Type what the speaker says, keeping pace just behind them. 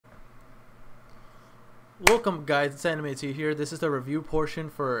Welcome guys, it's Animate here. This is the review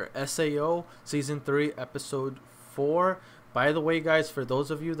portion for SAO Season 3 Episode 4. By the way guys, for those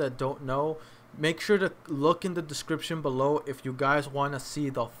of you that don't know, make sure to look in the description below if you guys want to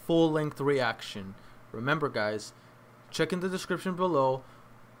see the full-length reaction. Remember guys, check in the description below.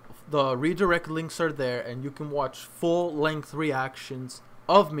 The redirect links are there and you can watch full-length reactions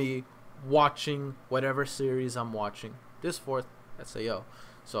of me watching whatever series I'm watching. This fourth SAO.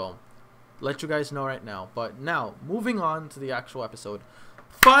 So let you guys know right now. But now, moving on to the actual episode.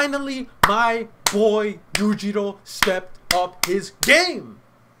 Finally, my boy Yujiro stepped up his game.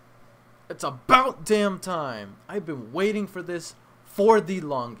 It's about damn time. I've been waiting for this for the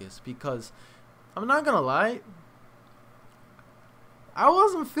longest because I'm not gonna lie, I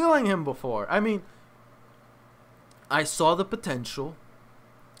wasn't feeling him before. I mean, I saw the potential.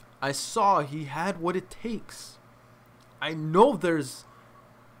 I saw he had what it takes. I know there's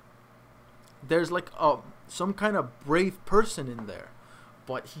like some kind of brave person in there,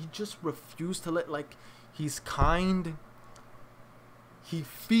 but he just refused to let, like, he's kind, he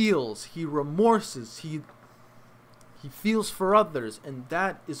feels, he remorses, he feels for others, and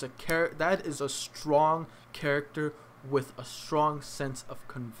that is a strong character with a strong sense of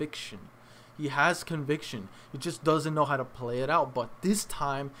conviction. He has conviction, he just doesn't know how to play it out. But this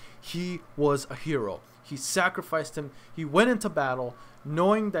time he was a hero. He sacrificed him. He went into battle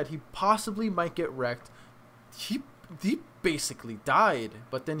knowing that he possibly might get wrecked. He basically died,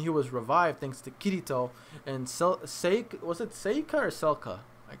 but then he was revived thanks to Kirito and was it Seika or Selka?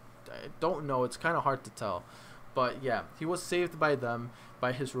 I don't know. It's kind of hard to tell. But yeah, he was saved by them,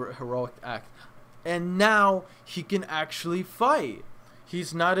 by his heroic act. And now he can actually fight.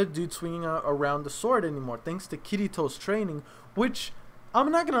 He's not a dude swinging around the sword anymore, thanks to Kirito's training, which,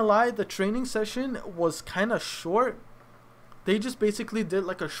 I'm not gonna lie, the training session was kind of short. They just basically did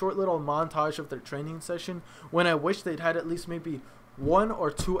like a short little montage of their training session, when I wish they'd had at least maybe 1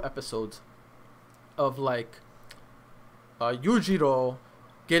 or 2 episodes of like Yujiro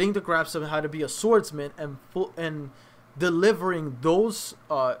getting the grasp of how to be a swordsman and delivering those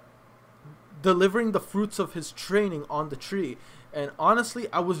delivering the fruits of his training on the tree. And honestly,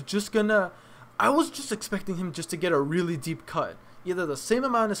 I was just expecting him just to get a really deep cut, either the same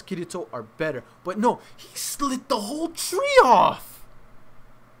amount as Kirito or better. But no, he slit the whole tree off.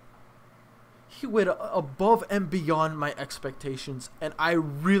 He went above and beyond my expectations, and I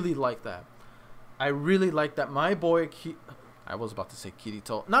really like that. I really like that. My boy, I was about to say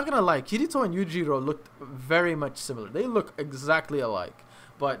Kirito. Not gonna lie, Kirito and Yujiro looked very much similar. They look exactly alike.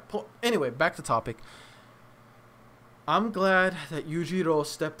 But anyway, back to topic. I'm glad that Yujiro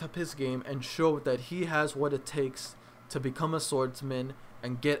stepped up his game and showed that he has what it takes to become a swordsman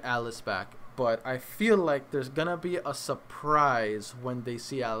and get Alice back. But I feel like there's gonna be a surprise when they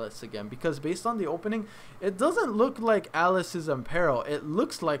see Alice again, because based on the opening, it doesn't look like Alice is in peril. It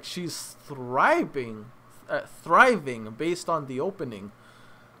looks like she's thriving based on the opening.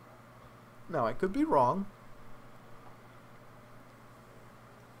 Now, I could be wrong,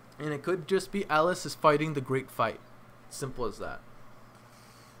 and it could just be Alice is fighting the great fight. Simple as that.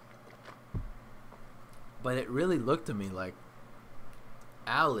 But it really looked to me like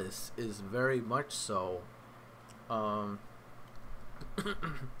Alice is very much so how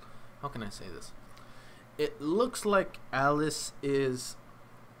can I say this? It looks like Alice is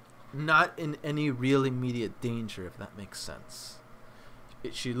not in any real immediate danger, if that makes sense.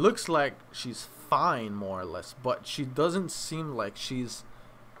 She looks like she's fine, more or less, but she doesn't seem like she's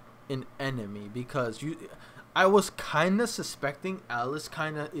an enemy, because I was kind of suspecting Alice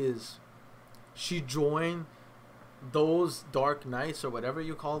kind of is. She joined those Dark Knights or whatever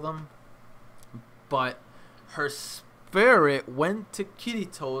you call them, but her spirit went to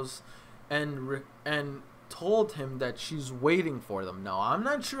Kirito's and told him that she's waiting for them. Now, I'm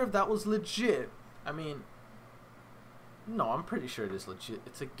not sure if that was legit. I mean, no, I'm pretty sure it is legit.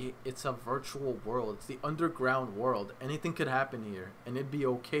 It's a virtual world. It's the underground world. Anything could happen here, and it'd be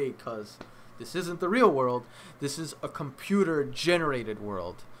okay, because this isn't the real world. This is a computer-generated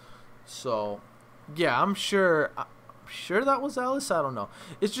world. So, yeah, I'm sure that was Alice. I don't know.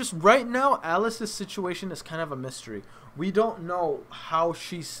 It's just right now, Alice's situation is kind of a mystery. We don't know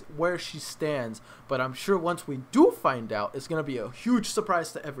where she stands, but I'm sure once we do find out, it's gonna be a huge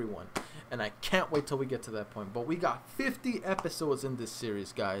surprise to everyone. And I can't wait till we get to that point. But we got 50 episodes in this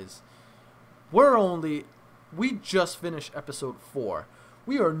series, guys. We just finished episode 4.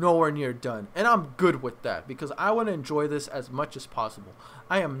 We are nowhere near done, and I'm good with that, because I want to enjoy this as much as possible.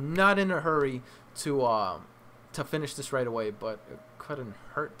 I am not in a hurry to finish this right away, but it couldn't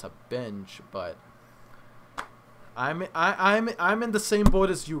hurt to binge. But I'm in the same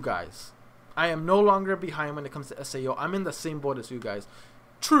boat as you guys. I am no longer behind when it comes to SAO. I'm in the same boat as you guys.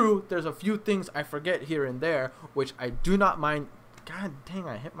 True, there's a few things I forget here and there, which I do not mind. God dang,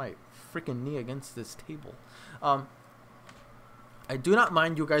 I hit my freaking knee against this table. I do not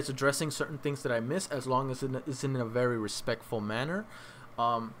mind you guys addressing certain things that I miss, as long as it's in a very respectful manner.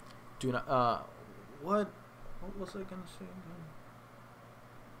 Do not. What was I gonna say again?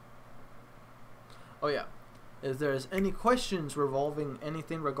 Oh yeah. If there's any questions revolving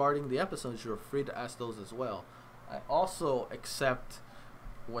anything regarding the episodes, you're free to ask those as well. I also accept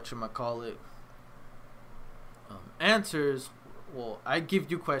whatchamacallit answers. Well, I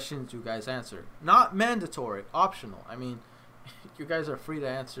give you questions, you guys answer. Not mandatory, optional. I mean, you guys are free to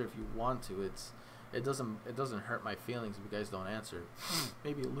answer if you want to. It doesn't hurt my feelings if you guys don't answer.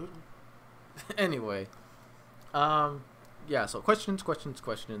 Maybe a little. Anyway, yeah. So questions.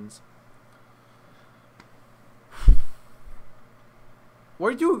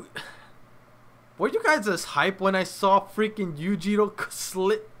 Were you guys as hype when I saw freaking Yujiro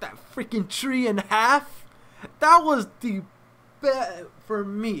slit that freaking tree in half? That was the best for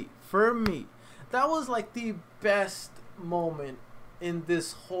me. That was like the best moment in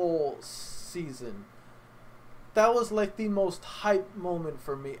this whole season. That was like the most hype moment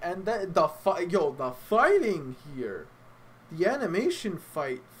for me. And the fighting here, the animation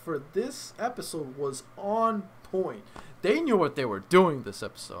fight for this episode was on point. They knew what they were doing this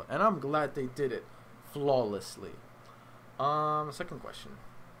episode, and I'm glad they did it flawlessly. Second question.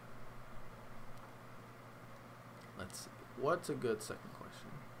 Let's see. What's a good second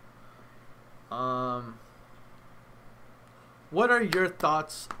question? What are your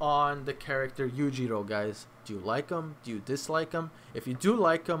thoughts on the character Yujiro, guys? Do you like him? Do you dislike him? If you do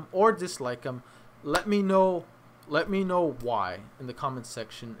like him or dislike him, let me know. Let me know why in the comment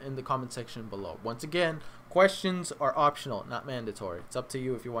section. Below. Once again, questions are optional, not mandatory. It's up to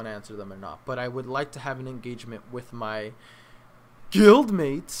you if you want to answer them or not. But I would like to have an engagement with my guild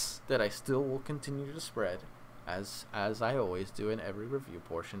mates that I still will continue to spread, as I always do in every review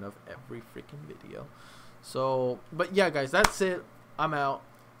portion of every freaking video. So, but yeah, guys, that's it. I'm out.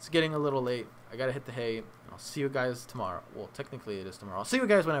 It's getting a little late. I gotta hit the hay. I'll see you guys tomorrow. Well, technically it is tomorrow. I'll see you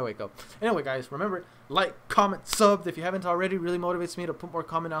guys when I wake up. Anyway, guys, remember, like, comment, sub if you haven't already. Really motivates me to put more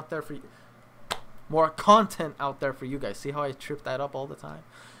content out there for you. More content out there for you guys. See how I trip that up all the time?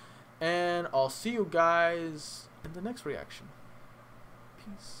 And I'll see you guys in the next reaction.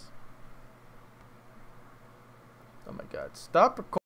 Peace. Oh my God! Stop recording.